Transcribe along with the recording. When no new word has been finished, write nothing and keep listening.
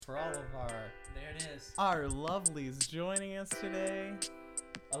for all of There it is. our lovelies joining us today.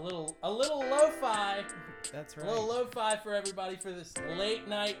 A little lo-fi. That's A right. little lo-fi for everybody for this late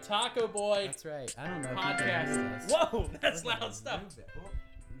night Taco Boy That's right. I don't know if you can hear podcast. us. Whoa, that's We're gonna loud stuff. move it. Oh,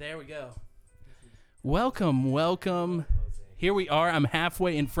 There we go. Welcome. Here we are. I'm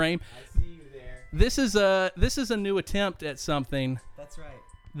halfway in frame. I see you there. This is a new attempt at something That's right.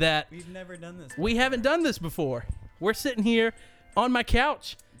 that We've never done this. we haven't done this before. We're sitting here on my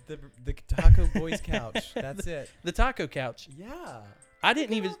couch, The Taco Boys couch. That's it. the taco couch. Yeah. I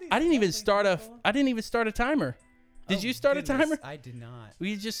didn't even start a timer. Did you start a timer? I did not.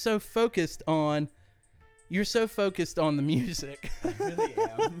 You're so focused on the music. I really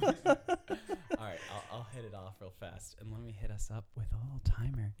am. All right, I'll hit it off real fast, and let me hit us up with a little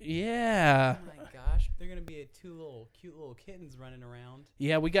timer. Yeah. Oh my gosh, they're gonna be two cute little kittens running around.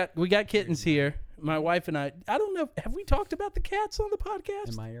 Yeah, we got kittens here. My wife and I don't know, have we talked about the cats on the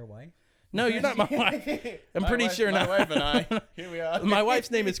podcast? Am I your wife? No, you're not my wife. I'm pretty sure not. My wife and I. Here we are. My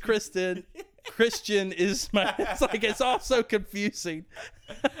wife's name is Kristen. Christian is my. It's all so confusing.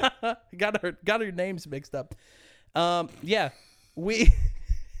 got her names mixed up. Yeah,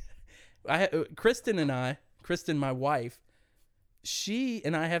 Kristen, my wife, she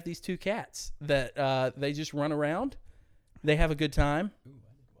and I have these two cats that they just run around. They have a good time. Ooh,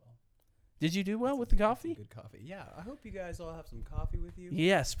 I did well. Did you do well with the coffee? Good coffee. Yeah, I hope you guys all have some coffee with you.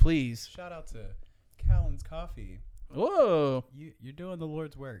 Yes, please. Shout out to Callan's Coffee. Whoa. You're doing the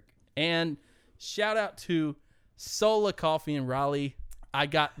Lord's work. And shout out to Sola Coffee in Raleigh. I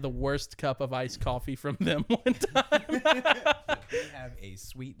got the worst cup of iced coffee from them one time. They have a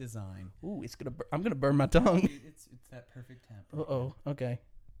sweet design. Ooh, I'm gonna burn my tongue. It's that perfect temp. Okay.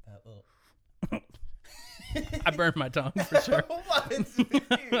 That little. I burned my tongue for sure. What?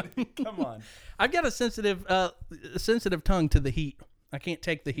 Dude, come on. I've got a sensitive tongue to the heat. I can't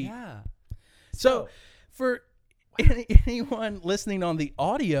take the heat. Yeah. So, for anyone listening on the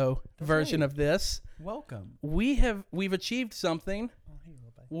audio version right. of this, Welcome. we've achieved something. Oh, hey,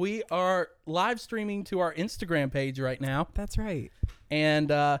 little buddy. We are live streaming to our Instagram page right now, That's right. and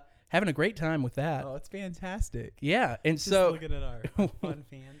having a great time with that. Oh, it's fantastic. Yeah, and Just so looking at our fun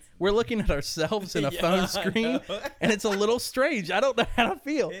fans. we're looking at ourselves in a Yeah, phone I screen, know. and it's a little strange. I don't know how to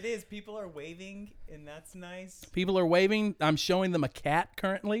feel. It is. People are waving, and that's nice. People are waving. I'm showing them a cat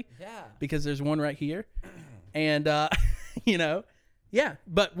currently Yeah. because there's one right here, and yeah.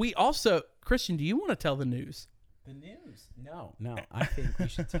 But we also, Christian, do you want to tell the news? The news. No. I think we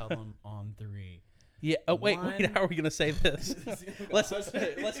should tell them on 3. Yeah. Oh wait. One. How are we gonna say this? let's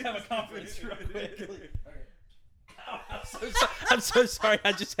have a conference real quick. I'm so sorry.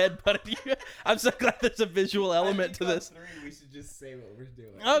 I just headbutted you. I'm so glad there's a visual element to this. 3, we should just say what we're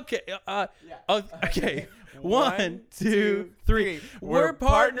doing. Okay. Yeah. Okay. 1, 1, 2, 3. We're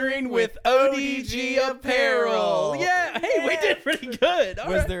partnering with ODG Apparel. Yeah. Hey, we did pretty good. All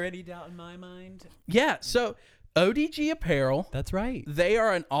Was right. there any doubt in my mind? Yeah. So ODG Apparel, That's right. they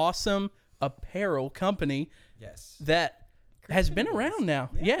are an awesome apparel company Yes. that has been Christian around ones. now.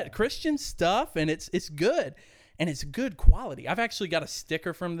 Yeah. Yeah, Christian stuff, and it's good, and it's good quality. I've actually got a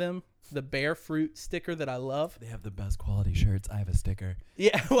sticker from them, the Bear Fruit sticker that I love. They have the best quality shirts. I have a sticker.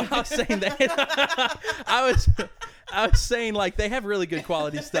 Yeah, well, I was saying that. I was saying like they have really good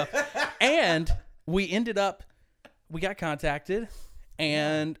quality stuff, and we got contacted,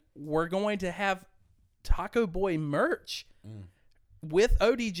 and we're going to have Taco Boy merch with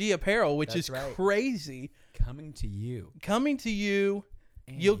ODG Apparel, which That's is right. crazy. Coming to you. Coming to you.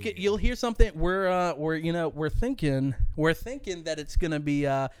 And You'll hear something. We're thinking that it's gonna be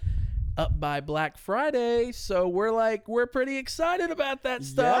up by Black Friday, so we're pretty excited about that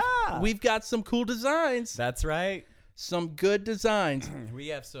stuff. Yeah. We've got some cool designs, That's right. some good designs. We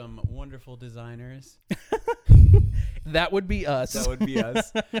have some wonderful designers. That would be us. That would be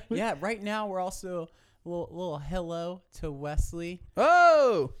us. Yeah, right now we're also a little hello to Wesley.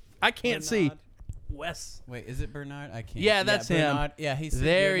 Oh, I can't see. Bernard. Wes. Wait, is it Bernard? I can't. Yeah, that's him. Bernard. Yeah, he's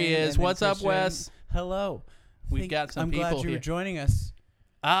There he is. What's up, Wes? Hello. We've got some I'm people glad you here. were joining us.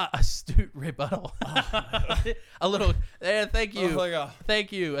 Astute rebuttal. A little. Thank you. Oh my God.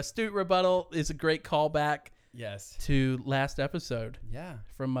 Thank you. Astute rebuttal is a great callback Yes. to last episode Yeah.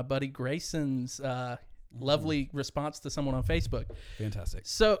 from my buddy Grayson's lovely response to someone on Facebook. Fantastic.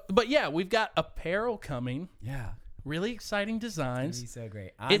 So, but yeah, we've got apparel coming. Yeah. Really exciting It'd designs. be so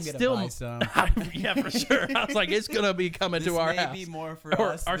great. I'm It's gonna still buy some. yeah, for sure. I was like, it's gonna be coming This to our may house be more for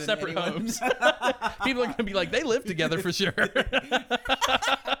or us our than separate anyone. homes. People are gonna be like, they live together for sure. Is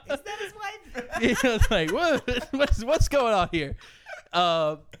that his wife? It's like, what's going on here?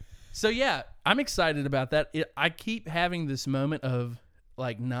 So yeah, I'm excited about that. I keep having this moment of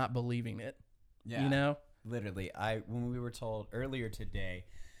like not believing it. Yeah. You know? Literally, when we were told earlier today,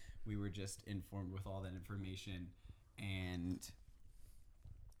 we were just informed with all that information, and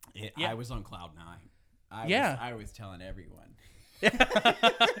I was on cloud nine. I was telling everyone.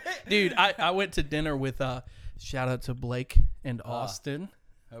 Dude, I went to dinner with shout out to Blake and Austin.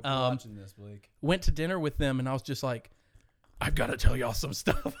 Hope you're watching this, Blake. Went to dinner with them, and I was just like, I've got to tell y'all some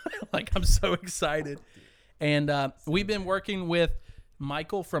stuff. Like, I'm so excited. And we've been working with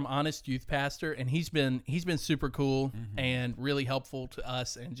Michael from Honest Youth Pastor, and he's been super cool and really helpful to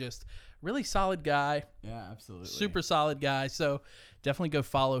us, and just really solid guy. Yeah, absolutely. Super solid guy. So definitely go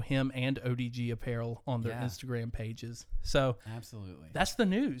follow him and ODG Apparel on their Instagram pages. So absolutely, that's the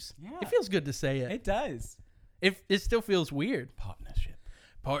news. Yeah. It feels good to say it. It does. It still feels weird.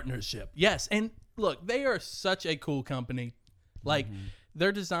 Partnership. Yes. And look, they are such a cool company. Like,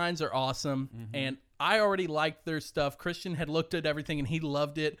 their designs are awesome, and I already liked their stuff. Christian had looked at everything, and he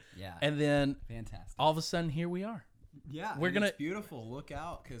loved it. Yeah. And then fantastic. all of a sudden, here we are. Yeah, it's beautiful. Look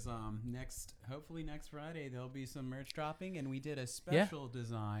out, because hopefully next Friday there'll be some merch dropping, and we did a special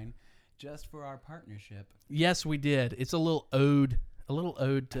design just for our partnership. Yes, we did. It's a little ode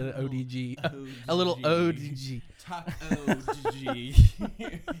to ODG. A little ODG. Are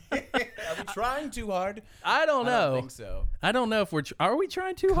we trying too hard? I don't know. I don't think so. I don't know if are we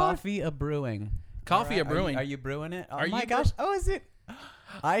trying too hard? Coffee a brewing. Coffee a brewing. Are you brewing it? Oh Are my you gosh. Oh, is it?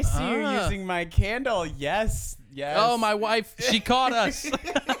 I see you're using my candle. Yes. Oh, my wife, she caught us.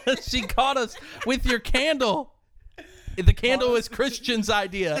 She caught us with your candle. The candle is Christian's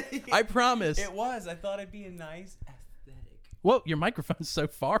idea. I promise. It was. I thought it'd be a nice aesthetic. Whoa, your microphone's so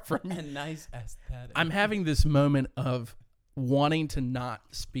far from me. A nice aesthetic. I'm having this moment of wanting to not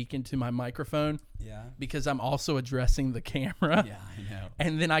speak into my microphone. Yeah. Because I'm also addressing the camera. Yeah, I know.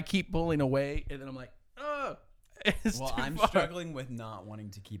 And then I keep pulling away, and then I'm like, oh. Well, I'm far. struggling with not wanting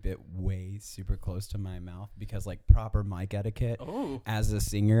to keep it way super close to my mouth, because like proper mic etiquette as a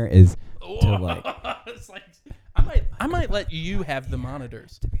singer is to like. It's like I might let you have the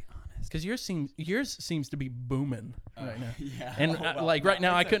monitors, to be honest, because yours seems to be booming right now. Yeah. And right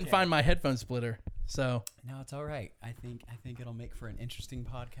now I couldn't find my headphone splitter. So no, it's all right. I think it'll make for an interesting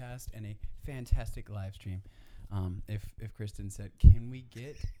podcast and a fantastic live stream. If Kristen said, "Can we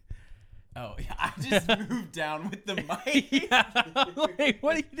get?" Oh, yeah, I just moved down with the mic. Yeah. Wait,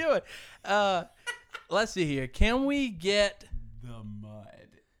 what are you doing? Let's see here. Can we get the mud?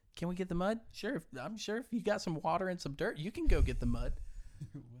 Can we get the mud? Sure. I'm sure if you got some water and some dirt, you can go get the mud.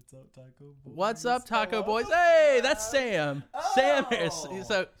 What's up, Taco Boys? What's up, Taco Boys? Hey, that's Sam. Oh. Sam is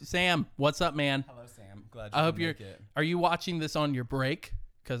so Sam. What's up, man? Hello, Sam. Glad I hope you're. Are you watching this on your break?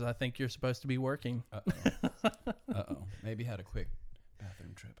 Because I think you're supposed to be working. Uh-oh. Maybe had a quick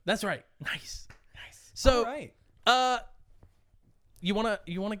bathroom trip. That's right. Nice. So, all right. You wanna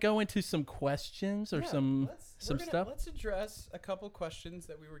go into some questions or some stuff? Let's address a couple questions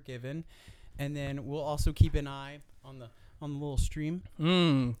that we were given, and then we'll also keep an eye on the little stream.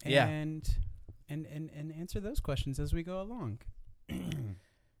 Yeah. And answer those questions as we go along.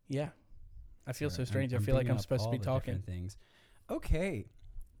 Yeah. I feel so strange. I feel like I'm supposed to be talking. Things. Okay.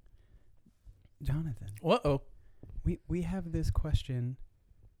 Jonathan. Uh-oh. We have this question.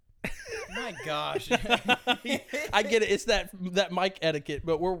 My gosh. I get it. It's that mic etiquette,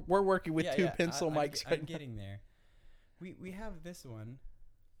 but we're working with two pencil mics right I'm now. getting there. We have this one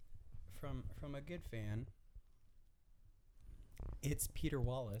from a good fan. It's Peter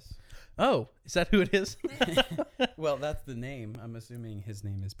Wallace. Oh, is that who it is? Well, that's the name. I'm assuming his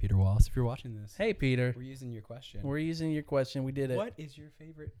name is Peter Wallace. If you're watching this, Hey, Peter. we're using your question. We're using your question. We did it. What is your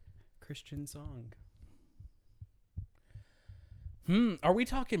favorite Christian song? Are we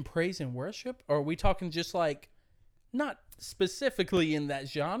talking praise and worship? Or are we talking just like, not specifically in that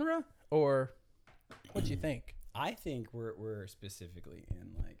genre? Or what do you think? I think we're specifically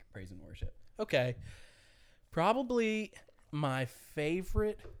in like praise and worship. Okay. Probably my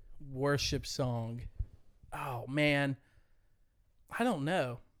favorite worship song. Oh, man. I don't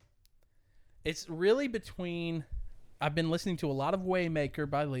know. It's really between... I've been listening to a lot of Waymaker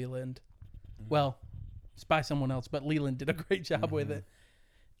by Leland. Mm-hmm. Well, it's by someone else, but Leland did a great job with it.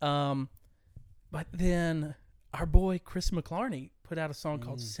 But then our boy Chris McClarney put out a song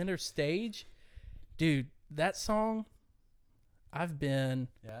called Center Stage. Dude, that song, I've been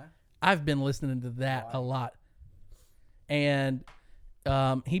listening to that a lot. And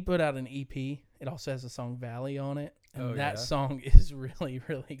he put out an EP. It also has the song Valley on it. And that song is really,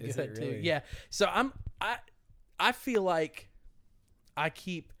 really good too. Really? Yeah. So I feel like I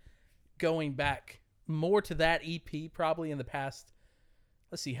keep going back more to that EP probably in the past.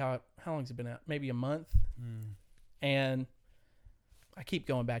 Let's see how long's it been out? Maybe a month. And I keep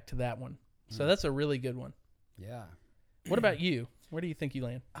going back to that one. So that's a really good one. Yeah. What about you? Where do you think you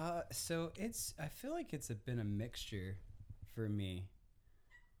land? So I feel like it's been a mixture for me.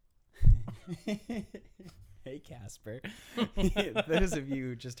 Hey, Casper. Those of you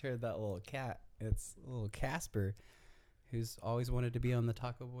who just heard that little cat, it's little Casper, who's always wanted to be on the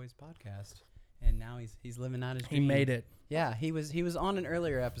Taco Boys podcast, and now he's living out his dream. He made it. Yeah, he was on an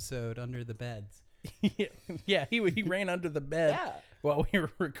earlier episode under the beds. Yeah, he ran under the bed while we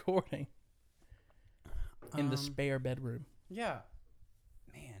were recording in the spare bedroom. Yeah,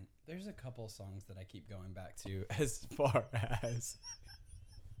 man, there's a couple songs that I keep going back to as far as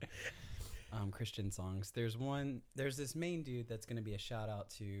Christian songs. There's this main dude that's going to be a shout out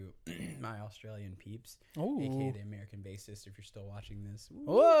to my Australian peeps, aka the American bassist, if you're still watching this. Ooh.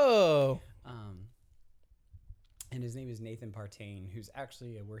 Whoa! And his name is Nathan Partain, who's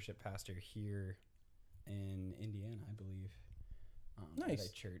actually a worship pastor here in Indiana, I believe. Nice. At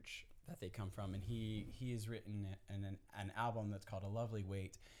a church that they come from, and he has written an album that's called A Lovely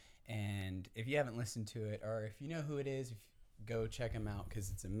Weight. And if you haven't listened to it, or if you know who it is, go check him out because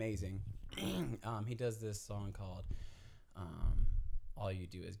it's amazing. He does this song called All You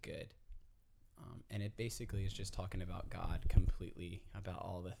Do Is Good. And it basically is just talking about God completely, about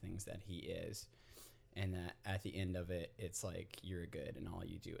all the things that he is. And that at the end of it, it's like, you're good and all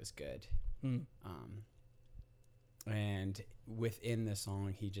you do is good. And within the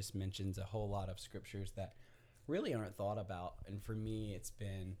song, he just mentions a whole lot of scriptures that really aren't thought about. And for me, it's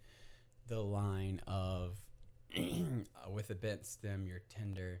been the line of, with a bent stem, you're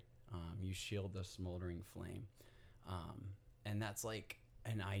tender, you shield the smoldering flame. And that's like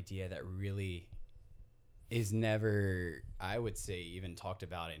an idea that really is never, I would say, even talked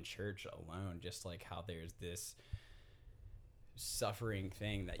about in church alone, just like how there's this suffering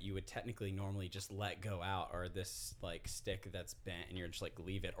thing that you would technically normally just let go out, or this like stick that's bent and you're just like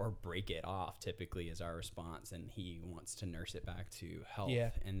leave it or break it off, typically is our response, and he wants to nurse it back to health.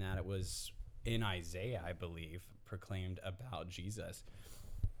 And that it was in Isaiah, I believe, proclaimed about Jesus.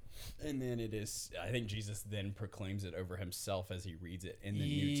 And then it is, I think Jesus then proclaims it over himself as he reads it in the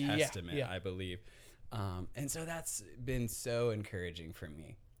New Testament, I believe. And so that's been so encouraging for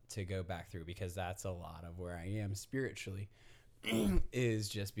me to go back through, because that's a lot of where I am spiritually, is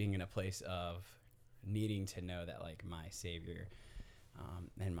just being in a place of needing to know that like my Savior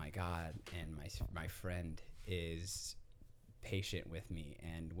and my God and my friend is patient with me.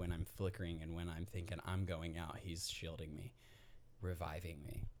 And when I'm flickering and when I'm thinking I'm going out, he's shielding me, reviving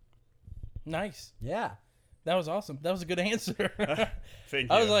me. Nice. Yeah. That was awesome. That was a good answer. Thank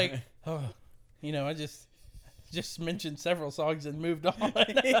you. I was like, oh, I just mentioned several songs and moved on.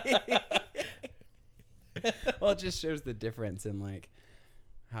 Well, it just shows the difference in like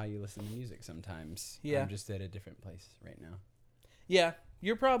how you listen to music sometimes. Yeah. I'm just at a different place right now. Yeah.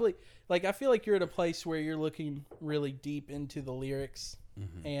 You're probably like, I feel like you're at a place where you're looking really deep into the lyrics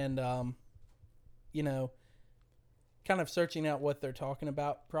and, kind of searching out what they're talking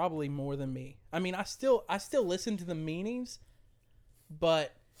about, probably more than me. I mean, I still listen to the meanings,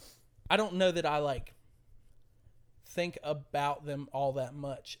 but I don't know that I like think about them all that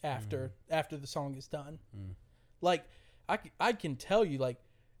much after the song is done. Like I can tell you, like,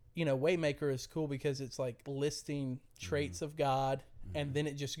 Waymaker is cool because it's like listing traits of God, and then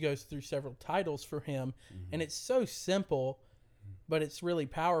it just goes through several titles for him, and it's so simple, but it's really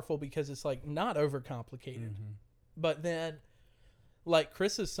powerful because it's like not overcomplicated. But then like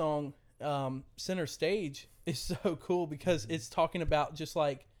Chris's song, Center Stage, is so cool because it's talking about just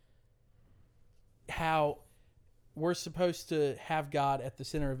like how we're supposed to have God at the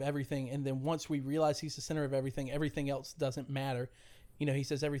center of everything. And then once we realize he's the center of everything, everything else doesn't matter. He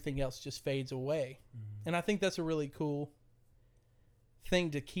says everything else just fades away. And I think that's a really cool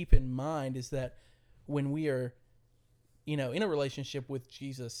thing to keep in mind, is that when we are, in a relationship with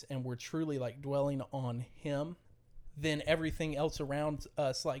Jesus and we're truly like dwelling on him, then everything else around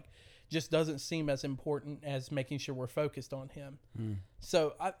us like just doesn't seem as important as making sure we're focused on him.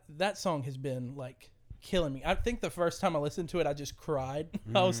 So that song has been like killing me. I think the first time I listened to it, I just cried.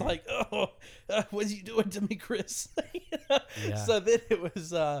 I was like, oh, what's you doing to me, Chris? So then it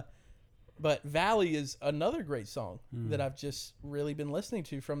was, but Valley is another great song that I've just really been listening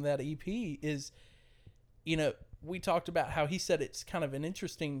to from that EP. Is, we talked about how he said it's kind of an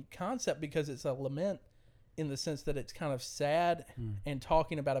interesting concept because it's a lament in the sense that it's kind of sad and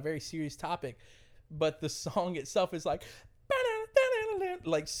talking about a very serious topic, but the song itself is like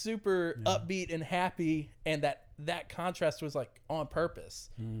super upbeat and happy, and that contrast was like on purpose.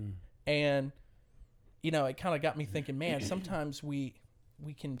 And it kind of got me thinking, man, sometimes we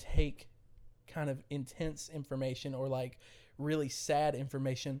can take kind of intense information or like really sad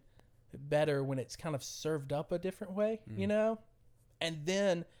information better when it's kind of served up a different way, you know? And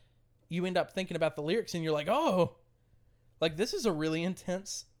then you end up thinking about the lyrics and you're like, oh, like this is a really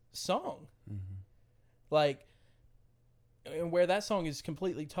intense song. Like, and where that song is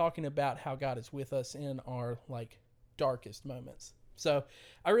completely talking about how God is with us in our like darkest moments. So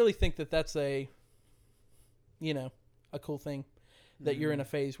I really think that that's a cool thing that you're in a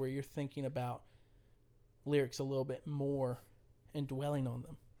phase where you're thinking about lyrics a little bit more and dwelling on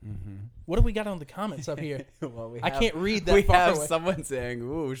them. What do we got on the comments up here? Well, I can't read that. We far have away. someone saying,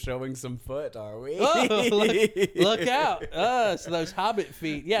 "Ooh, showing some foot, are we?" Oh, look out! So those hobbit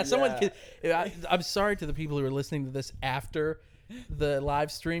feet. Yeah, someone could. I'm sorry to the people who are listening to this after the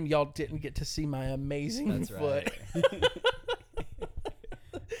live stream. Y'all didn't get to see my amazing foot. Right.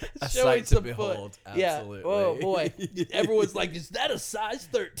 A Showing sight to some behold. foot. Yeah. Absolutely. Oh boy. Everyone's like, "Is that a size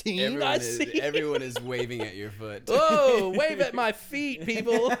 13?" Everyone is waving at your foot. Oh, wave at my feet,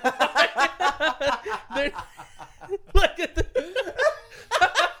 people. Look at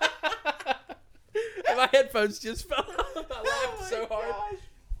my headphones just fell off. I laughed so hard.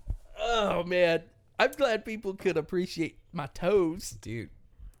 Oh man. I'm glad people could appreciate my toes. Dude,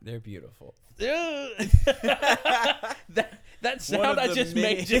 they're beautiful. That sound I just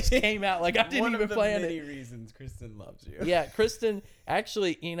made just came out like I didn't even plan it. One of the many reasons Kristen loves you. Yeah, Kristen,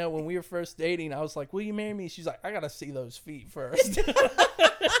 actually, when we were first dating, I was like, "Will you marry me?" She's like, "I gotta see those feet first."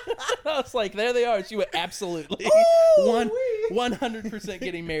 I was like, "There they are." She went, "Absolutely, 100%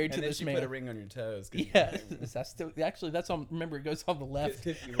 getting married to this man." Put a ring on your toes. Yeah, that's on. Remember, it goes on the left.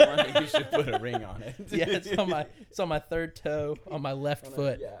 If you want it, you should put a ring on it. Yeah, it's on my third toe on my left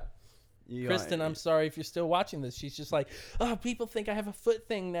foot. Yeah. Kristen, I'm sorry if you're still watching this. She's just like, "Oh, people think I have a foot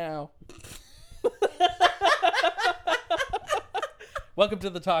thing now." Welcome to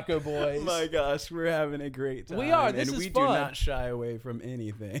the Taco Boys. My gosh, we're having a great time. We are. This is fun. And we do not shy away from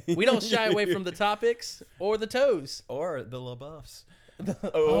anything. We don't shy away from the topics or the toes. Or the LaBeoufs.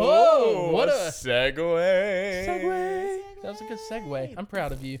 What a segue. That was a good segue. I'm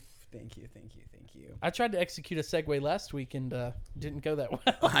proud of you. Thank you. I tried to execute a segue last week and didn't go that well.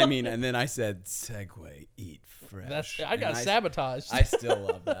 I mean, and then I said, "Segue, eat fresh." I got sabotaged. I still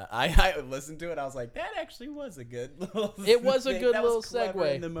love that. I listened to it. I was like, that actually was a good little It was a good that little was clever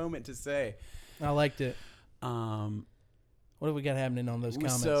segue. in the moment to say. I liked it. What have we got happening on those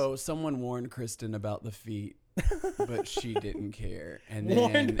comments? So someone warned Kristen about the feet, but she didn't care. And then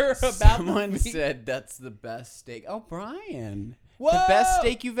warned her about someone the feet? said, "That's the best steak." Oh, Brian. Whoa! The best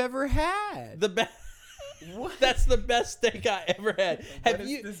steak you've ever had. The best. What? That's the best steak I ever had.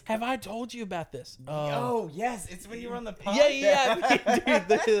 What Have I told you about this? Oh yes, it's when you were on the podcast. Yeah,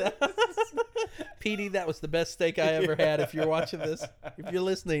 dude. Petey, that was the best steak I ever had. If you're watching this, if you're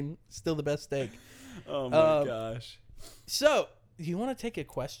listening, still the best steak. Oh my gosh. So, do you want to take a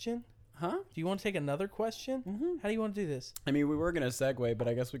question? Huh? Do you want to take another question? Mm-hmm. How do you want to do this? I mean, we were going to segue, but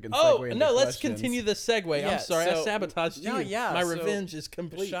I guess we can segue into no, let's questions. continue the segue. Yeah, I'm sorry, I so- sabotaged you. No, yeah, My so revenge is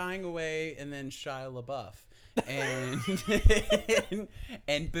complete. Shying away and then Shia LaBeouf.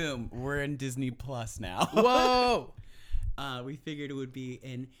 And boom, we're in Disney Plus now. Whoa! We figured it would be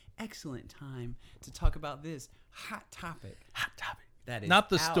an excellent time to talk about this hot topic. That is Not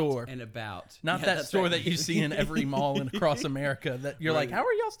the out store. and about. Not Yeah, that that's store right. that you see in every mall and across America that you're like, how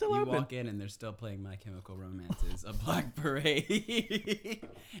are y'all still You open? walk in and they're still playing My Chemical Romance's A Black Parade.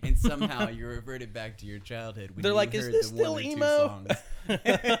 And somehow you reverted back to your childhood when They're you like, heard is this the one still or two emo? songs.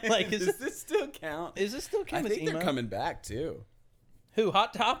 Like, Does this still count? Is this still I kind of think emo? they're coming back too. Who,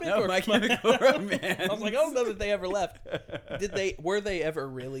 Hot Topic? No, or My Chemical Romance. I was like, I don't know that they ever left. Were they ever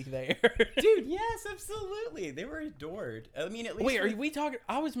really there? Dude, yes, absolutely. They were adored. I mean, at least. Wait, are we talking?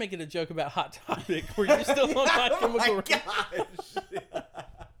 I was making a joke about Hot Topic. Were you still on My Chemical Romance? gosh.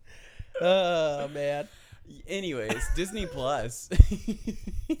 Oh, man. Anyways, Disney Plus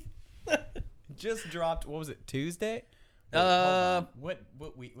just dropped. What was it? Tuesday? Hold on. What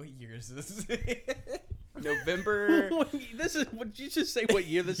year is this? November. This is. Would you just say what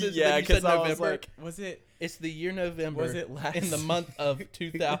year this is? Yeah, because I November. was like, was it? It's the year November. Was it last in the month of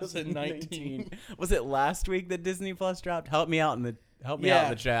 2019? Was it last week that Disney Plus dropped? Help me out in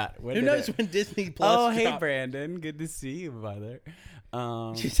the chat. When Who did knows it- when Disney Plus? Oh, hey dropped? Brandon, good to see you, brother.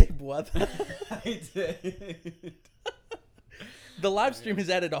 Did you say brother? I did. The live stream has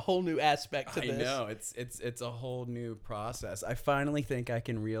added a whole new aspect to I this. know it's a whole new process. I finally think I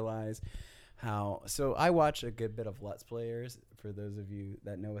can realize how. So I watch a good bit of Let's Players. For those of you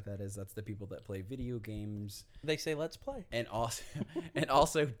that know what that is, that's the people that play video games They say let's play. and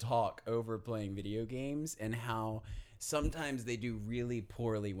also talk over playing video games, and how sometimes they do really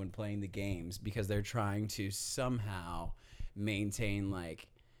poorly when playing the games because they're trying to somehow maintain like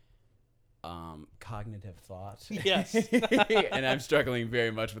cognitive thought. Yes. And I'm struggling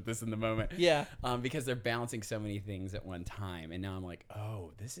very much with this in the moment. Yeah. Because they're balancing so many things at one time, and now I'm like,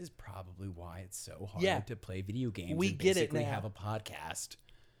 oh, this is probably why it's so hard to play video games. We and get it basically now. have a podcast.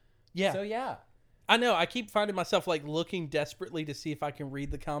 Yeah. So yeah. I know. I keep finding myself like looking desperately to see if I can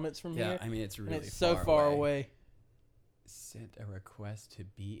read the comments from here. I mean, it's really and it's so far away. Sent a request to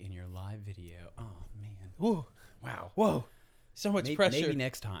be in your live video. Oh man. Whoa. Wow. Whoa. So much pressure. Maybe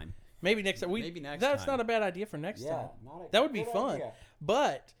next time. Maybe next time. That's not a bad idea for next time. That would be fun. Idea.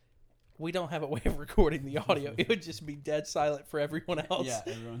 But we don't have a way of recording the audio. It would just be dead silent for everyone else. Yeah,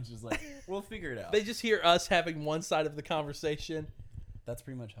 everyone's just like, we'll figure it out. They just hear us having one side of the conversation. That's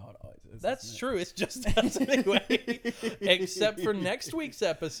pretty much how it always is. That's true. It's just us anyway. Except for next week's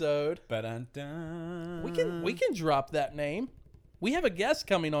episode. Ba-dun-dun. We can drop that name. We have a guest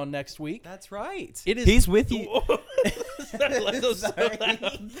coming on next week. That's right. It is. He's with you.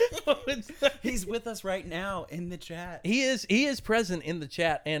 He's with us right now in the chat. He is present in the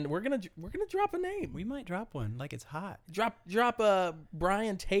chat, and we're gonna drop a name. We might drop one like it's hot. Drop a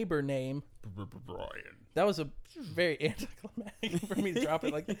Brian Tabor name. Brian. That was a very anticlimactic for me to drop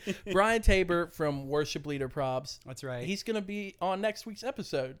it. Like Brian Tabor from Worship Leader Probs. That's right. He's gonna be on next week's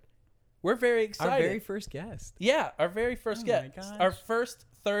episode. We're very excited. Our very first guest. Yeah, our very first guest. My gosh. Our first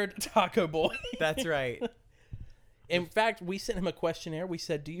third taco boy. That's right. In fact, we sent him a questionnaire. We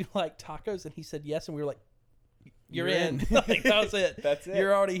said, "Do you like tacos?" And he said yes. And we were like, "You're in." Like, that was it. That's it.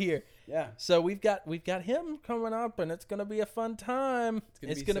 You're already here. Yeah. So we've got him coming up, and it's gonna be a fun time.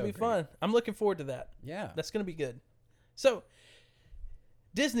 It's gonna be fun. I'm looking forward to that. Yeah. That's gonna be good. So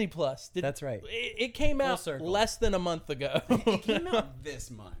Disney Plus. That's right. It came out less than a month ago. It came out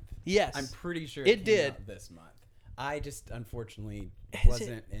this month. Yes. I'm pretty sure it came did out this month. I just unfortunately Is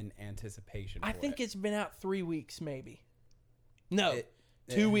wasn't in anticipation. I think it's been out 3 weeks, maybe. No,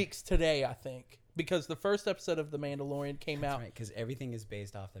 2 Yeah. weeks today, I think. Because the first episode of The Mandalorian came out. Right, because everything is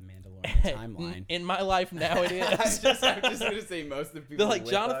based off the Mandalorian timeline. In my life now, it is. I'm just going to say most of the people. They're like,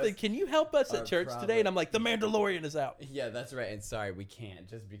 Jonathan, can you help us at church probably- today? And I'm like, The Mandalorian is out. Yeah, that's right. And sorry, we can't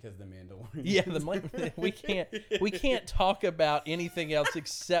just because the Mandalorian. Yeah, we can't talk about anything else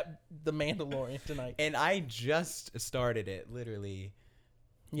except The Mandalorian tonight. And I just started it literally.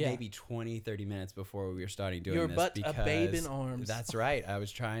 Maybe 20, 30 minutes before we were starting doing You're this. but because a babe in arms. That's right. I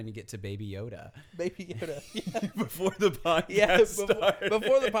was trying to get to Baby Yoda. Baby Yoda. Yeah. Before the podcast started.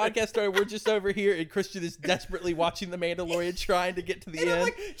 Before the podcast started, we're just over here, and Christian is desperately watching The Mandalorian, trying to get to the end. I'm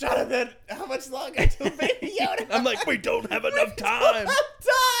like, Jonathan, how much longer till Baby Yoda? I'm like, we don't have enough time.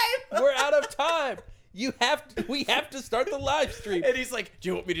 We're out of time. We have to start the live stream. And he's like, do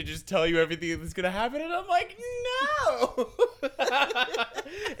you want me to just tell you everything that's going to happen? And I'm like, no.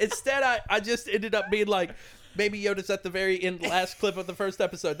 Instead, I just ended up being like, Baby Yoda's at the very end, last clip of the first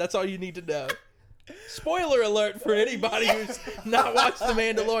episode. That's all you need to know. Spoiler alert for anybody who's not watched The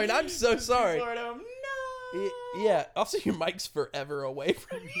Mandalorian. I'm so sorry. No. Yeah. Also, your mic's forever away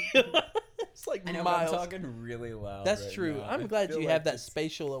from you. It's like I know, miles. I'm talking really loud. That's right true. now. I'm glad you have that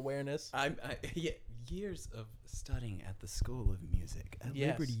spatial awareness. Years of studying at the School of Music at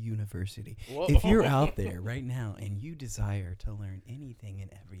Yes. Liberty University. Whoa. If you're out there right now and you desire to learn anything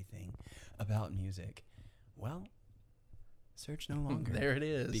and everything about music, well, search no longer. There it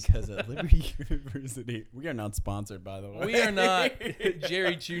is. Because at Liberty University, we are not sponsored, by the way. We are not.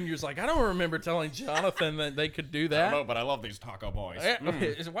 Jerry Jr.'s like, I don't remember telling Jonathan that they could do that. I don't know, but I love these taco boys. Why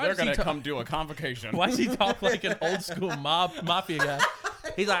They're does he going to come do a convocation. Why does he talk like an old school mafia guy?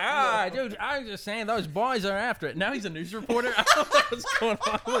 He's like, dude, I was just saying those boys are after it. Now he's a news reporter. I don't know what's going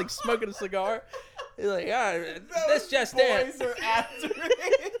on. I'm like smoking a cigar. He's like, this just boys in. are after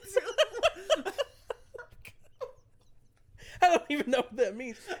it. I don't even know what that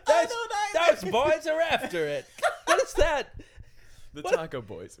means. Those boys are after it. What is that? The Taco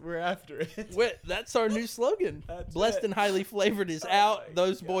Boys. We're after it. Wait, that's our new slogan. That's Blessed it. and highly flavored is out.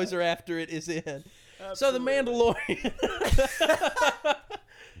 Those boys are after it is in. Absolutely. So the Mandalorian.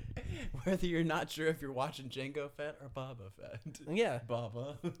 Whether you're not sure if you're watching Jango Fett or Boba Fett. Yeah.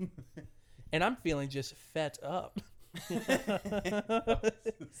 Baba. And I'm feeling just fed up. So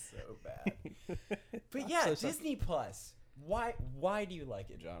bad. But yeah, so sorry. Disney Plus. Why do you like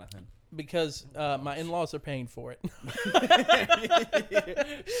it, Jonathan? Because my in-laws are paying for it.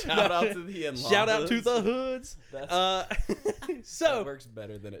 Shout out to the in-laws. Shout out to the hoods. So that works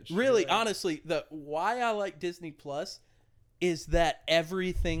better than it should. Really, honestly, the why I like Disney Plus is that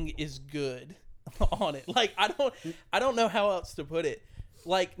everything is good on it. Like I don't know how else to put it.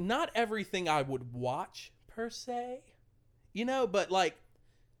 Like not everything I would watch per se, but like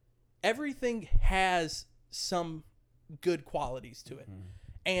everything has some good qualities to it.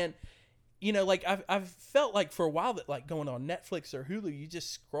 And you know, like I've felt like for a while that like going on Netflix or Hulu, you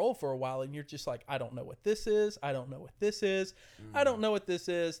just scroll for a while and you're just like, I don't know what this is. I don't know what this is. I don't know what this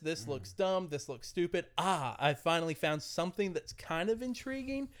is. This looks dumb. This looks stupid. I finally found something that's kind of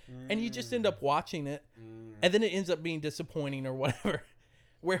intriguing, and you just end up watching it, and then it ends up being disappointing or whatever.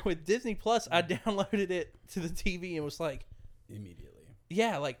 Where with Disney Plus, I downloaded it to the TV and was like, immediately.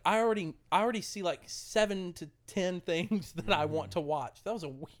 Yeah, like I already see like 7 to 10 things that I want to watch. That was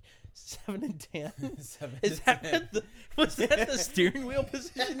a 7 and 10. Was that the steering wheel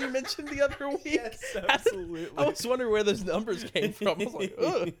position you mentioned the other week? Yes, absolutely. I was wondering where those numbers came from. I was like,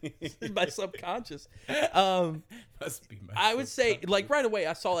 ugh, this is my subconscious. Must be my I would say, like right away,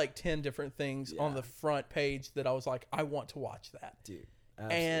 I saw like 10 different things on the front page that I was like, I want to watch that. Dude,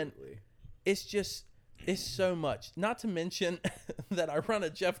 absolutely. And it's so much. Not to mention that I run a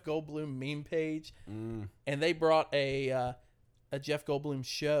Jeff Goldblum meme page, and they brought a Jeff Goldblum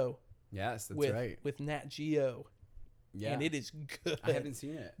show. Yes, that's right. With Nat Geo. Yeah. And it is good. I haven't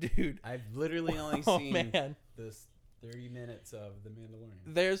seen it. Dude. I've literally only seen this 30 minutes of The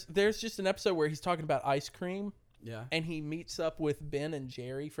Mandalorian. There's just an episode where he's talking about ice cream. Yeah. And he meets up with Ben and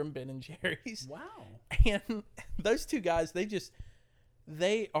Jerry from Ben and Jerry's. Wow. And those two guys,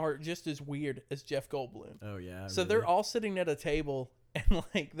 they are just as weird as Jeff Goldblum. Oh, yeah. So they're all sitting at a table, and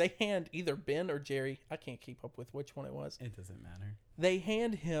like they hand either Ben or Jerry, I can't keep up with which one it was. It doesn't matter. They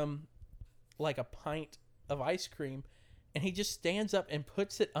hand him like a pint of ice cream, and he just stands up and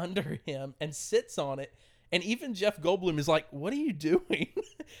puts it under him and sits on it. And even Jeff Goldblum is like, "What are you doing?"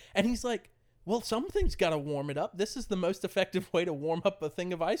 And he's like, "Well, something's got to warm it up. This is the most effective way to warm up a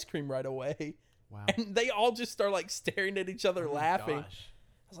thing of ice cream right away." Wow. And they all just start like staring at each other laughing. Gosh.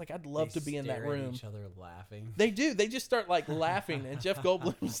 I was like, I'd love to be in that Stare room. at each other laughing. They do. They just start like laughing, and Jeff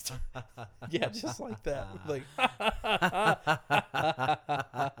Goldblum's, yeah, just like that. Like,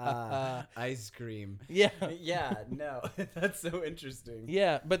 ice cream. Yeah. Yeah. No, that's so interesting.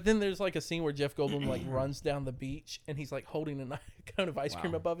 Yeah, but then there's like a scene where Jeff Goldblum like runs down the beach, and he's like holding a cone of ice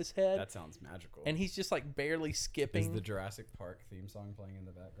cream above his head. That sounds magical. And he's just like barely skipping. Is the Jurassic Park theme song playing in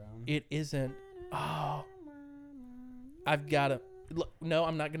the background? It isn't. Oh, I've got to. Look, no,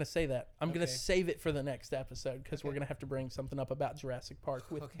 I'm not going to say that. I'm going to save it for the next episode because we're going to have to bring something up about Jurassic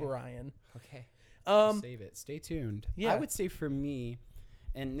Park with Brian. Okay. Save it. Stay tuned. Yeah. I would say for me,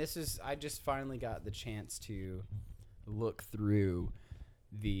 and I just finally got the chance to look through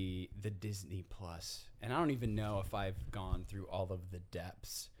the Disney Plus, and I don't even know if I've gone through all of the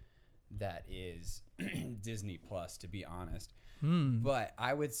depths that is Disney Plus, to be honest. But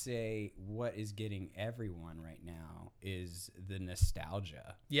I would say what is getting everyone right now is the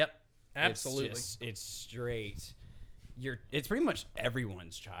nostalgia. Yep, absolutely. It's straight. It's pretty much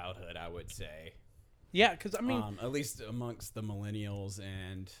everyone's childhood, I would say. Yeah, because I mean, at least amongst the millennials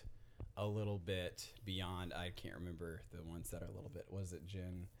and a little bit beyond. I can't remember the ones that are a little bit. Was it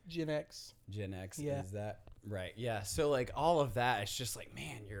Gen X? Gen X. Yeah. Is that right? Yeah. So like all of that, it's just like,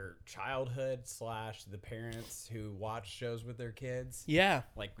 man, your childhood / the parents who watch shows with their kids. Yeah.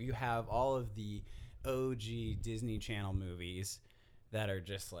 Like you have all of the OG Disney Channel movies that are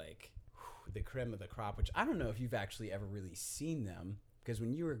just like the creme of the crop, which I don't know if you've actually ever really seen them. Because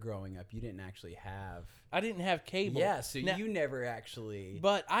when you were growing up, you didn't actually have... I didn't have cable. Yeah, so you never actually...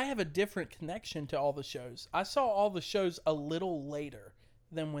 But I have a different connection to all the shows. I saw all the shows a little later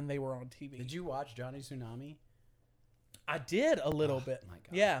than when they were on TV. Did you watch Johnny Tsunami? I did a little bit. My God.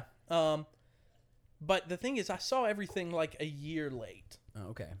 Yeah. But the thing is, I saw everything like a year late. Oh,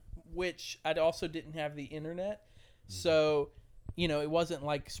 okay. Which I also didn't have the internet. Mm-hmm. So, it wasn't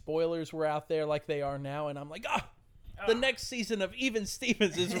like spoilers were out there like they are now. And I'm like, the next season of Even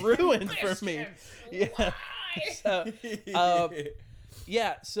Stevens is ruined for me. Yeah. So,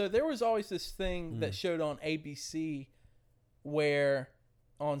 so there was always this thing that showed on ABC where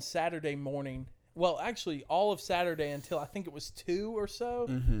on Saturday morning, well, actually all of Saturday until I think it was 2 or so,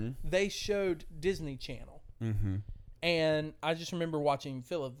 they showed Disney Channel. Mm-hmm. And I just remember watching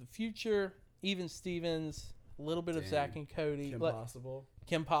Phil of the Future, Even Stevens, a little bit of Zach and Cody.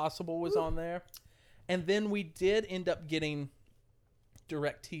 Kim Possible was on there. And then we did end up getting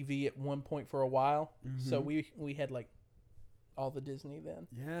DirecTV at one point for a while. Mm-hmm. So we had like all the Disney then.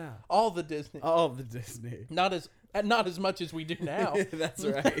 Yeah. All the Disney. Not as much as we do now. That's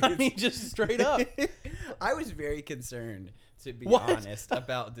right. I mean, just straight up. I was very concerned, to be honest,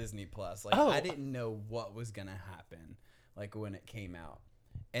 about Disney Plus. Like I didn't know what was going to happen like when it came out.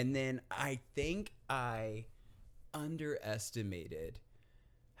 And then I think I underestimated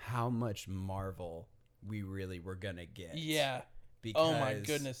how much Marvel we really were going to get. Yeah. Because oh my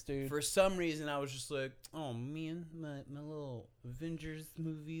goodness, dude. For some reason, I was just like, oh man, my little Avengers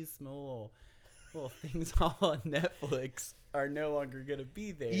movies, my little things all on Netflix are no longer going to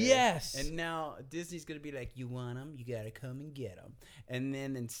be there. Yes. And now Disney's going to be like, you want them? You got to come and get them. And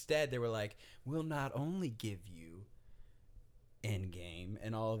then instead, they were like, we'll not only give you Endgame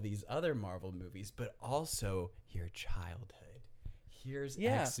and all of these other Marvel movies, but also your childhood. Here's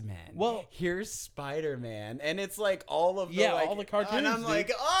X-Men. Well, here's Spider-Man. And it's like all of the all the cartoons. And I'm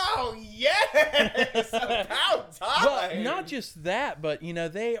like, oh yes, about time. Well, not just that, but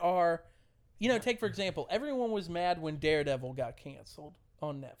they are, take for example, everyone was mad when Daredevil got canceled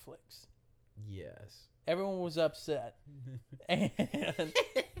on Netflix. Yes. Everyone was upset, and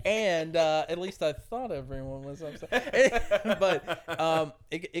at least I thought everyone was upset. But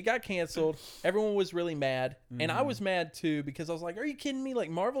it got canceled. Everyone was really mad, and I was mad too because I was like, "Are you kidding me? Like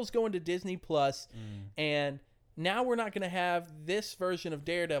Marvel's going to Disney Plus, and now we're not going to have this version of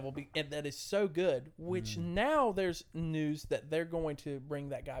Daredevil that is so good." Which now there's news that they're going to bring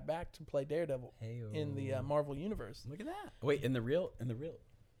that guy back to play Daredevil in the Marvel universe. Look at that! Wait, in the real.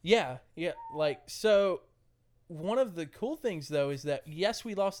 Yeah. Like, so one of the cool things though is that yes,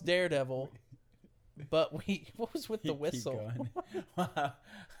 we lost Daredevil, but what was with the whistle? Wow.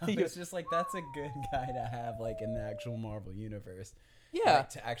 It's just like that's a good guy to have like in the actual Marvel universe. Yeah. Like,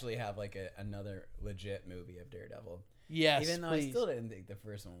 to actually have like another legit movie of Daredevil. Yes. Even though please. I still didn't think the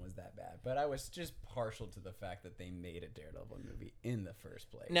first one was that bad, but I was just partial to the fact that they made a Daredevil movie in the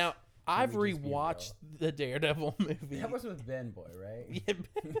first place. Now, I've rewatched the Daredevil movie. That was with Ben Boy, right?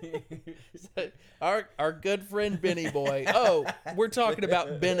 Yeah. So, our good friend Benny Boy. Oh, we're talking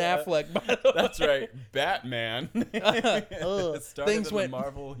about Ben Affleck, by the way. That's right. Batman. Things went in the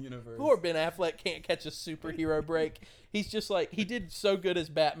Marvel universe. Poor Ben Affleck can't catch a superhero break. He's just like, he did so good as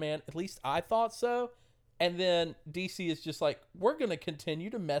Batman. At least I thought so. And then DC is just like, we're going to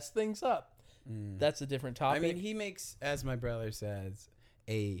continue to mess things up. That's a different topic. I mean, he makes, as my brother says,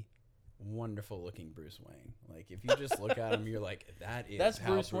 a wonderful looking Bruce Wayne. Like if you just look at him, you're like, that's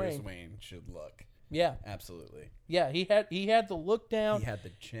how Bruce Wayne should look. Yeah, absolutely. Yeah, he had the look down. He had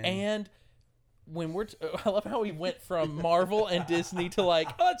the chin. And when I love how he went from Marvel and Disney to like,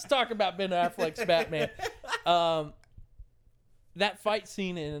 let's talk about Ben Affleck's Batman. That fight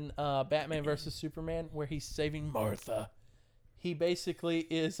scene in Batman versus Superman where he's saving Martha, he basically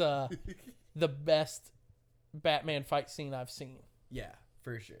is the best Batman fight scene I've seen. Yeah.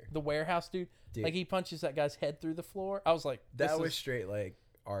 For sure. The warehouse dude. Like he punches that guy's head through the floor. I was like, that was straight like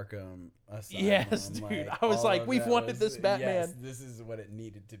Arkham Asylum. Yes, dude. Like, I was like, we've wanted this Batman. Yes, this is what it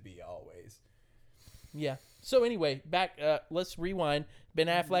needed to be always. Yeah. So anyway, back. Let's rewind. Ben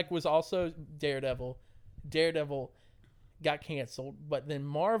Affleck was also Daredevil. Daredevil got canceled, but then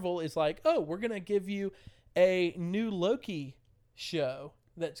Marvel is like, oh, we're gonna give you a new Loki show.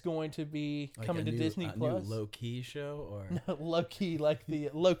 That's going to be like coming to Disney Plus. New low-key show? Or no, low-key, like the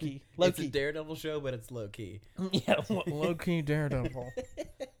Loki. It's a Daredevil show, but it's low-key. Yeah, low-key Daredevil.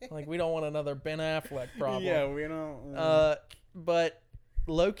 Like, we don't want another Ben Affleck problem. Yeah, we don't. But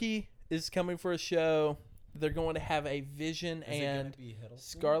Loki is coming for a show. They're going to have a Vision and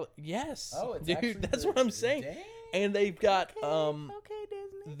Scarlet. Yes. Oh, it's dude, that's what I'm saying. Dang. And they've got Disney.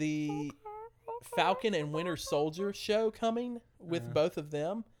 the Falcon and Winter Soldier show coming with both of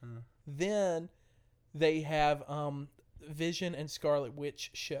them. Then they have Vision and Scarlet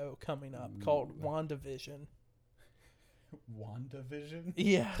Witch show coming up called WandaVision. WandaVision?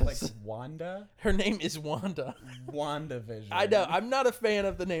 Yes. Like Wanda? Her name is Wanda. WandaVision. I know. I'm not a fan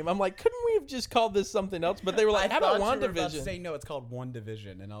of the name. I'm like, couldn't we have just called this something else? But they were like, how about WandaVision? You were about to say, no, it's called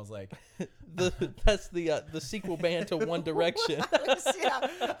WandaVision. And I was like... That's the sequel band to One Direction.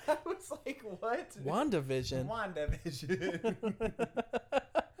 Yeah, I was like, what? WandaVision. WandaVision.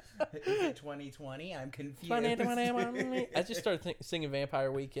 Is it 2020? I'm confused. I just started singing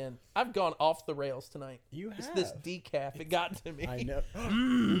Vampire Weekend. I've gone off the rails tonight. You have. It's this decaf. It got to me. I know.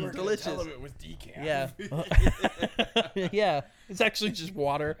 We were delicious. Tell them it was decaf. Yeah. Yeah. It's actually just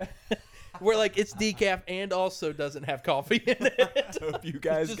water. We're like, it's decaf and also doesn't have coffee in it. Hope you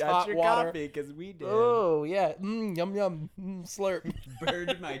guys got your coffee because we did. Oh, yeah. Yum, yum. Slurp.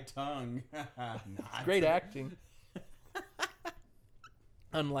 Burned my tongue. Great acting.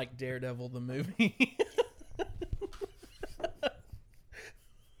 Unlike Daredevil, the movie.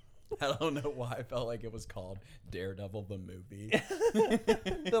 I don't know why I felt like it was called Daredevil, the movie.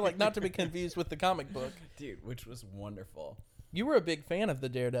 They're like, not to be confused with the comic book. Dude, which was wonderful. You were a big fan of the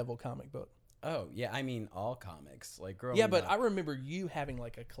Daredevil comic book. Oh, yeah. I mean, all comics. Like growing up. Yeah, but I remember you having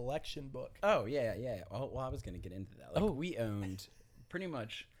like a collection book. Oh, yeah. Oh, well, I was going to get into that. Like, we owned pretty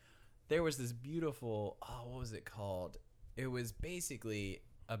much... There was this beautiful... Oh, what was it called? it was basically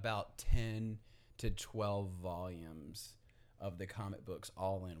about 10 to 12 volumes of the comic books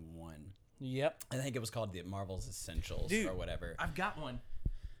all in one. Yep. I think it was called the Marvel's Essentials, dude, or whatever. I've got one.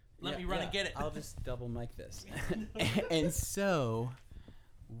 Let me run and get it. I'll just double mic this. And so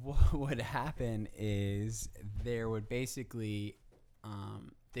what would happen is there would basically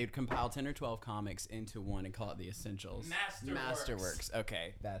they would compile 10 or 12 comics into one and call it the Essentials. Masterworks.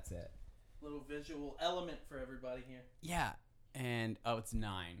 Okay, that's it. Little visual element for everybody here. Yeah. And it's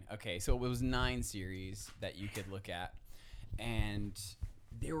 9. Okay, so it was 9 series that you could look at. And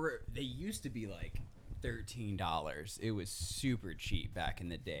they used to be like $13. It was super cheap back in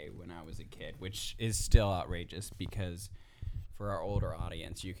the day when I was a kid, which is still outrageous because for our older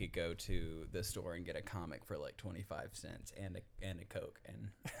audience, you could go to the store and get a comic for like 25 cents and a Coke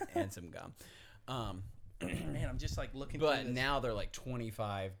and some gum. Man, I'm just like looking. But now they're like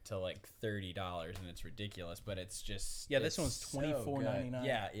 $25 to like $30, and it's ridiculous. But it's just this one's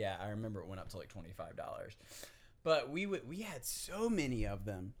 $24.99. Yeah, I remember it went up to like $25. But we had so many of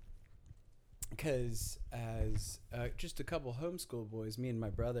them because as just a couple homeschool boys, me and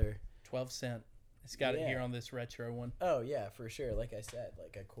my brother, 12 cent. It's got it here on this retro one. Oh, yeah, for sure. Like I said,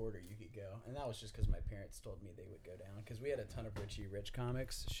 like a quarter you could go. And that was just because my parents told me they would go down. Because we had a ton of Richie Rich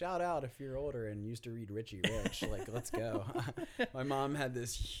comics. Shout out if you're older and used to read Richie Rich. Like, let's go. My mom had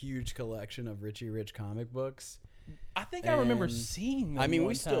this huge collection of Richie Rich comic books. I think I remember seeing them. I mean,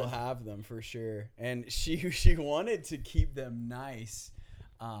 we still have them for sure. And she wanted to keep them nice.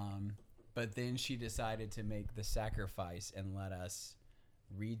 But then she decided to make the sacrifice and let us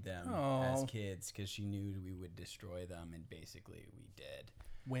read them as kids because she knew we would destroy them, and basically we did.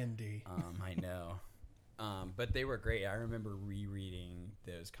 Wendy. I know. But they were great. I remember rereading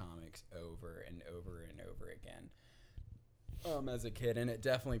those comics over and over and over again as a kid, and it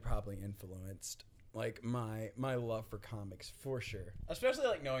definitely probably influenced like my love for comics for sure, especially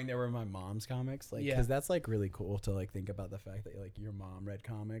like knowing they were my mom's comics, like because that's like really cool to like think about the fact that like your mom read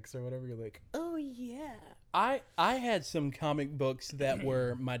comics or whatever. You're like, oh yeah. I had some comic books that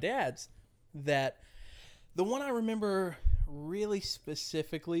were my dad's. That the one I remember really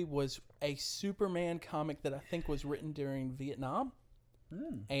specifically was a Superman comic that I think was written during Vietnam,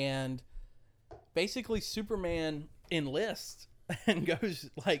 and basically Superman enlists and goes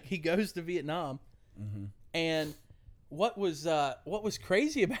to Vietnam. Mm-hmm. And what was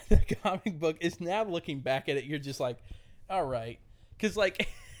crazy about that comic book is now looking back at it, you're just like, all right, because like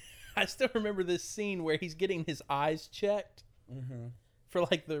I still remember this scene where he's getting his eyes checked for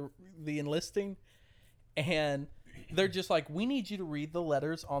like the enlisting, and they're just like, we need you to read the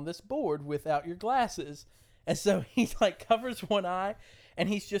letters on this board without your glasses, and so he like covers one eye, and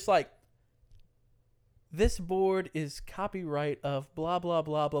he's just like, this board is copyright of blah, blah,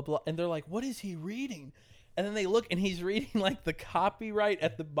 blah, blah, blah. And they're like, what is he reading? And then they look, and he's reading like the copyright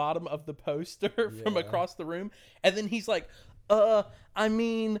at the bottom of the poster from across the room. And then he's like, I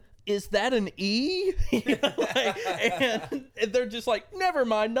mean, is that an E? And they're just like, never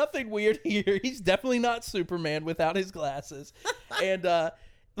mind, nothing weird here. He's definitely not Superman without his glasses. And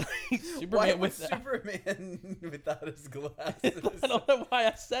Superman without his glasses. I don't know why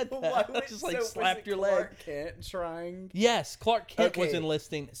I said that. I just like slapped your leg. Clark Kent trying? Yes, Clark Kent was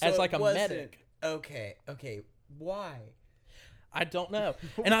enlisting as like a medic. Okay. Why? I don't know.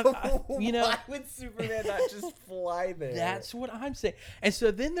 And why would Superman not just fly there? That's what I'm saying. And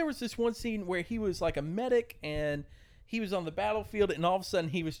so then there was this one scene where he was like a medic and he was on the battlefield, and all of a sudden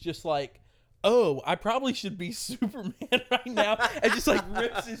he was just like, oh, I probably should be Superman right now, and just like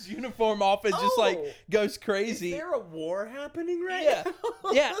rips his uniform off and just like goes crazy. Is there a war happening right now?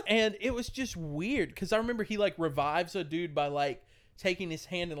 Yeah, and it was just weird because I remember he like revives a dude by like taking his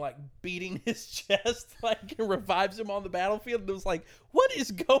hand and like beating his chest, like revives him on the battlefield. And it was like, what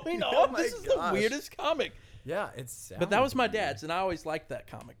is going on? This is the weirdest comic. Yeah, it's. But that was my dad's, and I always liked that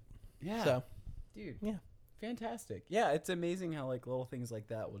comic. Yeah, so, dude. Yeah. Fantastic. Yeah, it's amazing how like little things like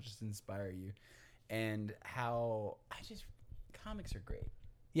that will just inspire you, and how comics are great.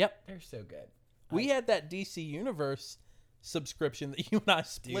 Yep, they're so good. We had that DC Universe subscription that you and I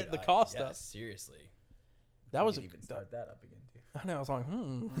split the cost of. Seriously, that was even start that up again too. I know. I was like,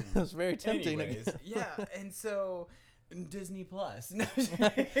 it was very tempting. Anyways, yeah, and so Disney Plus.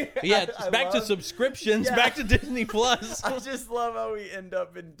 Yeah, back to subscriptions. Yeah. Back to Disney Plus. I just love how we end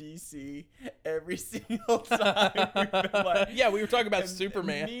up in DC every single time. We've been like, yeah, we were talking about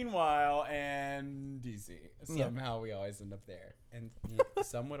Superman. Meanwhile, and DC. Somehow we always end up there. And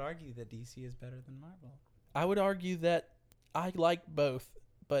some would argue that DC is better than Marvel. I would argue that I like both,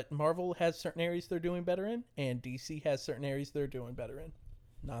 but Marvel has certain areas they're doing better in, and DC has certain areas they're doing better in.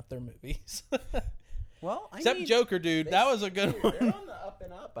 Not their movies. Well, except Joker, dude. That was a good one. They're on the up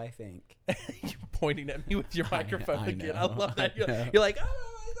and up, I think. You're pointing at me with your microphone again. I love that. You're like,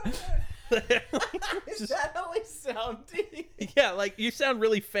 oh. Is that how I sounding? Yeah, like you sound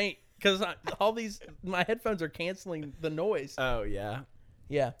really faint because my headphones are canceling the noise. Oh, yeah.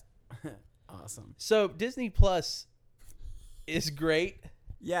 Yeah. Awesome. So Disney Plus is great.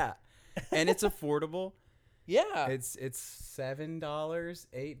 Yeah. And it's affordable. Yeah. It's $7,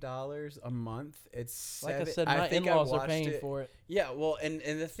 $8 a month. It's like I said, my in-laws are paying for it. Yeah, well, and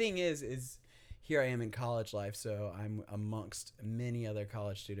the thing is here I am in college life, so I'm amongst many other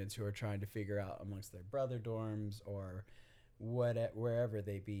college students who are trying to figure out amongst their brother dorms or wherever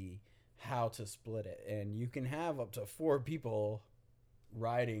they be how to split it. And you can have up to 4 people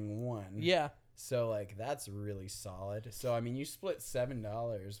riding one. Yeah. So, like, that's really solid. So, I mean, you split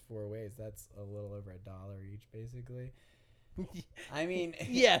 $7 4 ways. That's a little over $1 each, basically. I mean,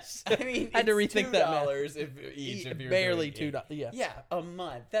 yes. I mean, I had to rethink that. $2 if you're barely $2. Yeah. Yeah, a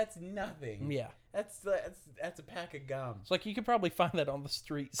month. That's nothing. Yeah. That's a pack of gum. It's like you could probably find that on the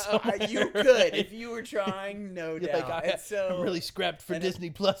street. You could if you were trying, no doubt. Like, I'm really scrapped for Disney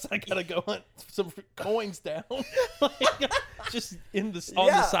Plus. I gotta go hunt some coins down, just on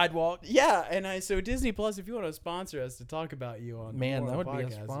the sidewalk. Yeah, and so Disney Plus, if you want to sponsor us to talk about you on that would podcast,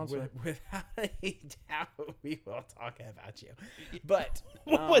 be a sponsor. Without a doubt, we will talk about you. But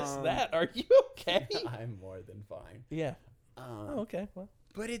what was that? Are you okay? I'm more than fine. Yeah. Okay. Well.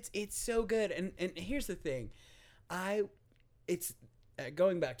 But it's so good, and here's the thing, it's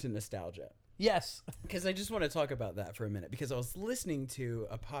going back to nostalgia. Yes, because I just want to talk about that for a minute, because I was listening to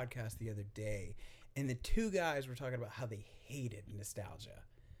a podcast the other day, and the 2 guys were talking about how they hated nostalgia,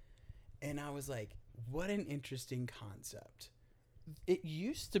 and I was like, what an interesting concept. It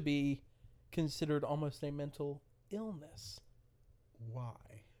used to be considered almost a mental illness. Why?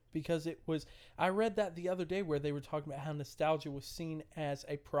 Because I read that the other day where they were talking about how nostalgia was seen as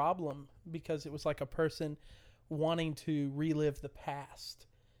a problem because it was like a person wanting to relive the past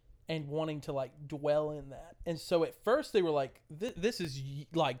and wanting to like dwell in that. And so at first they were like, this is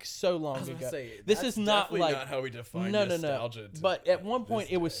like so long ago. This is not like not how we define nostalgia. No. But at one point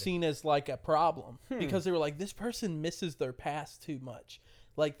it was seen as like a problem because they were like, this person misses their past too much.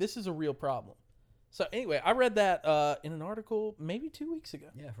 Like this is a real problem. So anyway, I read that in an article maybe 2 weeks ago.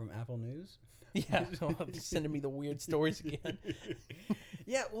 Yeah, from Apple News. Yeah, sending me the weird stories again.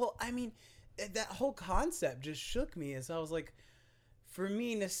 Yeah, well, I mean, that whole concept just shook me as I was like, for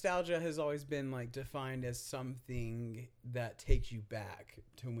me, nostalgia has always been like defined as something that takes you back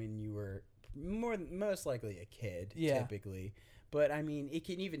to when you were most likely a kid, typically. But I mean, it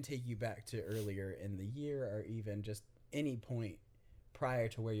can even take you back to earlier in the year or even just any point prior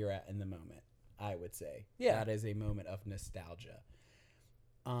to where you're at in the moment. I would say that is a moment of nostalgia.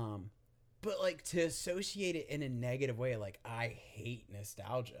 But like to associate it in a negative way, like I hate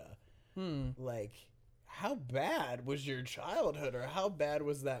nostalgia. Like, how bad was your childhood, or how bad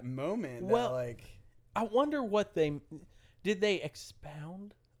was that moment? Well, I wonder what did they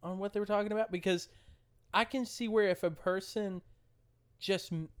expound on what they were talking about, because I can see where if a person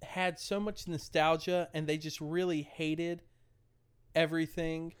just had so much nostalgia and they just really hated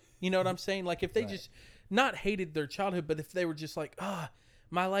everything. You know what I'm saying? Like if they just not hated their childhood, but if they were just like,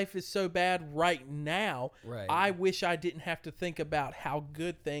 my life is so bad right now. Right. I wish I didn't have to think about how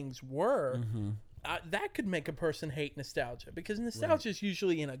good things were. Mm-hmm. That could make a person hate nostalgia, because nostalgia is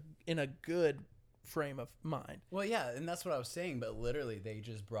usually in a good frame of mind. Well, yeah, and that's what I was saying, but literally they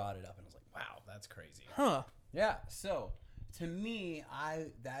just brought it up and I was like, wow, that's crazy. Huh. Yeah, so to me,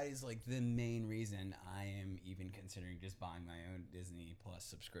 that is like the main reason I am even considering just buying my own Disney Plus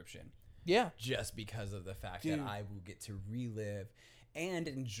subscription. Yeah. Just because of the fact that I will get to relive and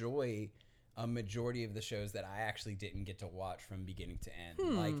enjoy a majority of the shows that I actually didn't get to watch from beginning to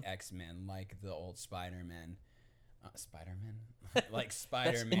end, like X-Men, like the old Spider-Man. Spider-Man? Like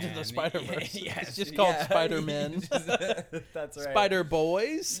Spider-Man. Into the Spider-Verse. Yes. It's just called Spider-Man. That's right.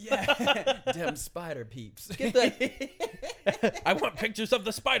 Spider-Boys. Yeah. Damn spider peeps. Get that. I want pictures of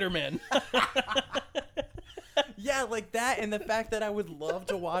the Spider-Man. Yeah, like that, and the fact that I would love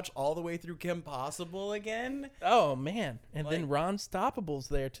to watch all the way through Kim Possible again. Oh, man. And then Ron Stoppable's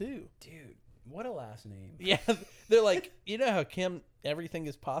there, too. Dude, what a last name. Yeah, they're like, you know how Kim, everything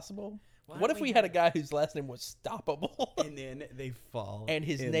is possible? What if we had a guy whose last name was Stoppable? And then they fall. And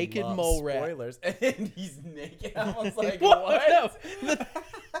his naked mole rat. Spoilers. And he's naked. I was like, what? No.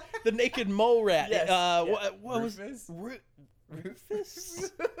 The naked mole rat. Yes. What Rufus? was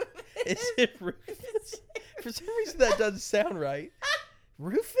Rufus? Is it Rufus? For some reason that doesn't sound right.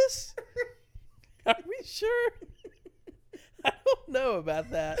 Rufus? Are we sure? I don't know about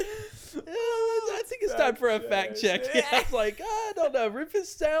that. I think it's time for a fact check. Yeah, I was like, I don't know.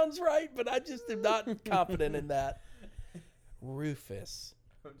 Rufus sounds right, but I just am not confident in that. Rufus.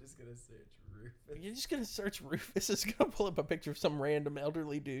 I'm just going to search Rufus. You're just going to search Rufus. It's going to pull up a picture of some random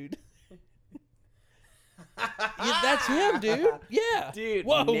elderly dude. Yeah, that's him, dude. Yeah. Dude,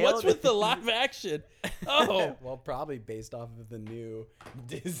 whoa, what's with the live action? Oh. Well, probably based off of the new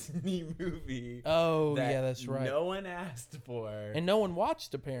Disney movie. Oh, yeah, that's right. No one asked for. And no one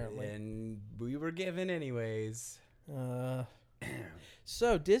watched, apparently. And we were given anyways.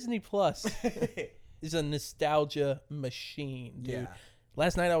 So, Disney Plus is a nostalgia machine, dude. Yeah.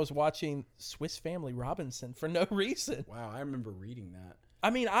 Last night I was watching Swiss Family Robinson for no reason. Wow, I remember reading that. I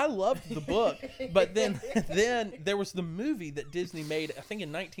mean, I loved the book, but then there was the movie that Disney made, I think in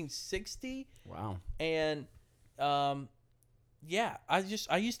 1960. Wow. And yeah,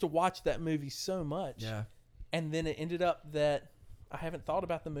 I used to watch that movie so much. Yeah. And then it ended up that I haven't thought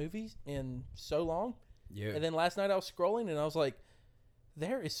about the movies in so long. Yeah. And then last night I was scrolling and I was like,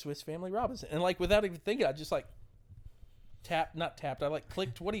 there is Swiss Family Robinson. And like without even thinking, I just like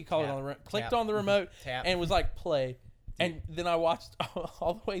clicked, what do you call it on the remote? Clicked on the remote and was like play. And then I watched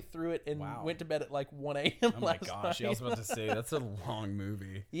all the way through it and went to bed at like 1 a.m. Oh my gosh, I was about to say, that's a long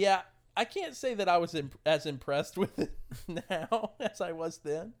movie. Yeah, I can't say that I was as impressed with it now as I was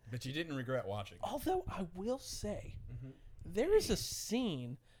then. But you didn't regret watching it. Although I will say, there is a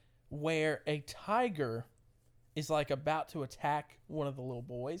scene where a tiger is like about to attack one of the little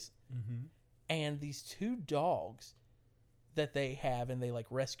boys. And these two dogs that they have and they like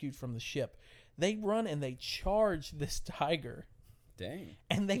rescued from the ship, they run and they charge this tiger. Dang.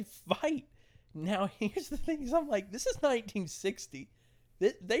 And they fight. Now, here's the thing. I'm like, this is 1960.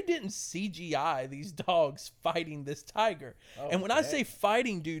 They didn't CGI these dogs fighting this tiger. And when I say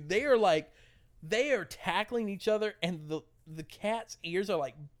fighting, dude, they are tackling each other and the cat's ears are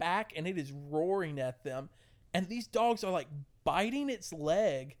like back and it is roaring at them. And these dogs are like biting its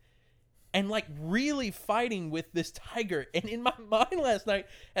leg and like really fighting with this tiger. And in my mind last night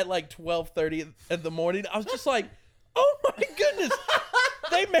at like 12:30 in the morning, I was just like, oh my goodness,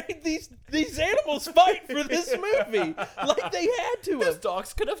 they made these animals fight for this movie. Like they had to have. Those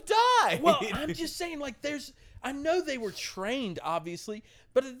dogs could have died. Well, I'm just saying, like, I know they were trained, obviously,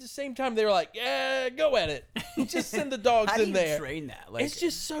 but at the same time, they were like, yeah, go at it. Just send the dogs in there. How do you train that? Like, it's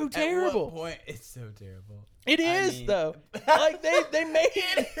just so terrible. At what point? It's so terrible. It is, though. Like, they made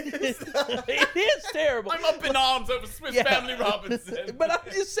it. It is terrible. I'm up in arms over Swiss Family Robinson. But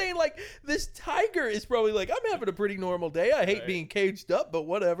I'm just saying, like, this tiger is probably like, I'm having a pretty normal day. I hate being caged up, but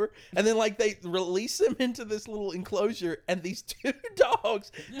whatever. And then, like, they release him into this little enclosure, and these two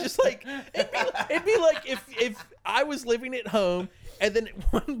dogs just, like, it'd be like if I was living at home, and then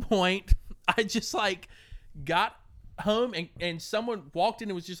at one point, I just, like, got home, and someone walked in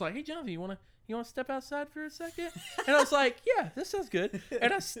and was just like, hey, Jonathan, you want to step outside for a second? And I was like, yeah, this sounds good.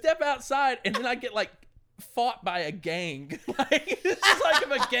 And I step outside, and then I get, like, fought by a gang. Like, it's just like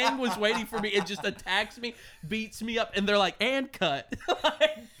if a gang was waiting for me, it just attacks me, beats me up, and they're like, and cut.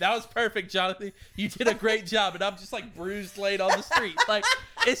 Like, that was perfect, Jonathan. You did a great job. And I'm just, like, bruised, laid on the street. Like,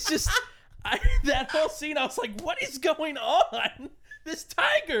 it's just, that whole scene, I was like, what is going on? This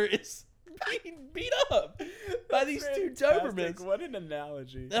tiger is being beat up by these two Dobermans. What an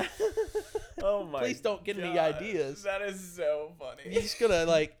analogy. Oh my Please don't get any ideas. That is so funny. You're just gonna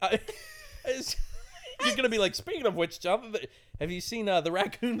like you're gonna be like, speaking of which, Jonathan, have you seen the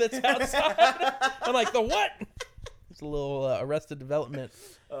raccoon that's outside? I'm like, the what? It's a little Arrested Development.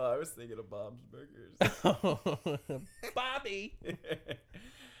 Oh, I was thinking of Bob's Burgers. Bobby.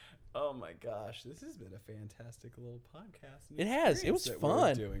 Oh my gosh, this has been a fantastic little podcast. It has. It was fun.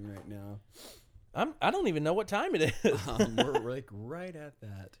 We're doing right now. I don't even know what time it is. We're like right at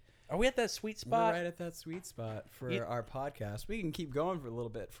that. Are we at that sweet spot? We're right at that sweet spot for our podcast. We can keep going for a little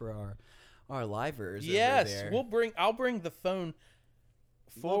bit for our livers. Yes, over there. I'll bring the phone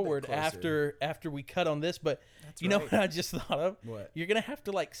forward after we cut on this, but That's you know what I just thought of? What? You're gonna have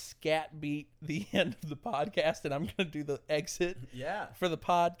to like scat beat the end of the podcast, and I'm gonna do the exit for the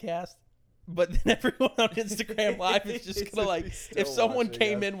podcast. But then everyone on Instagram Live is just gonna like, if someone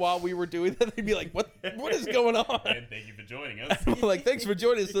came in while we were doing that, they'd be like, what is going on? And thank you for joining us. Like, thanks for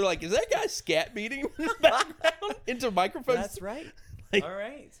joining us. They're like, is that guy scat beating in the background into microphones? That's right. Like, all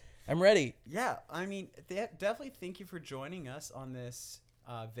right. I'm ready. Yeah, I mean, definitely thank you for joining us on this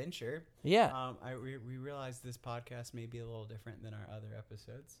venture. Yeah. We realize this podcast may be a little different than our other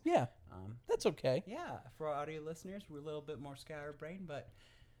episodes. Yeah. That's okay. Yeah, for our audio listeners, we're a little bit more scatterbrained, but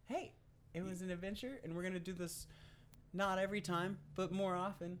hey, it was an adventure, and we're going to do this not every time, but more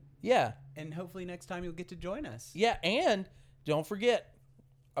often. Yeah. And hopefully next time you'll get to join us. Yeah, and don't forget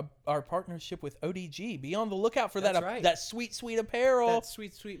our partnership with ODG. Be on the lookout for that sweet, sweet apparel. That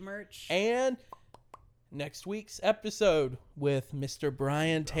sweet, sweet merch. And next week's episode with Mr.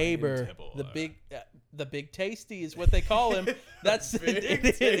 Brian Tabor, the big tasty is what they call him. That's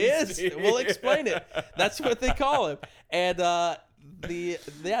it is. We'll explain it. That's what they call him. And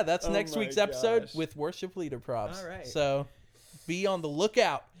that's next week's episode with worship leader props. All right. So be on the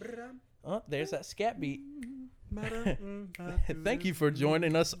lookout. Oh, there's that scat beat. Thank you for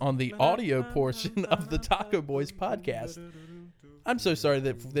joining us on the audio portion of the Taco Boys podcast. I'm so sorry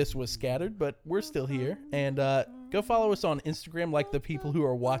that this was scattered, but we're still here. And go follow us on Instagram like the people who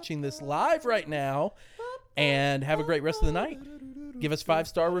are watching this live right now. And have a great rest of the night. Give us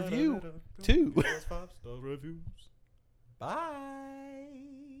 5-star review, too. Bye.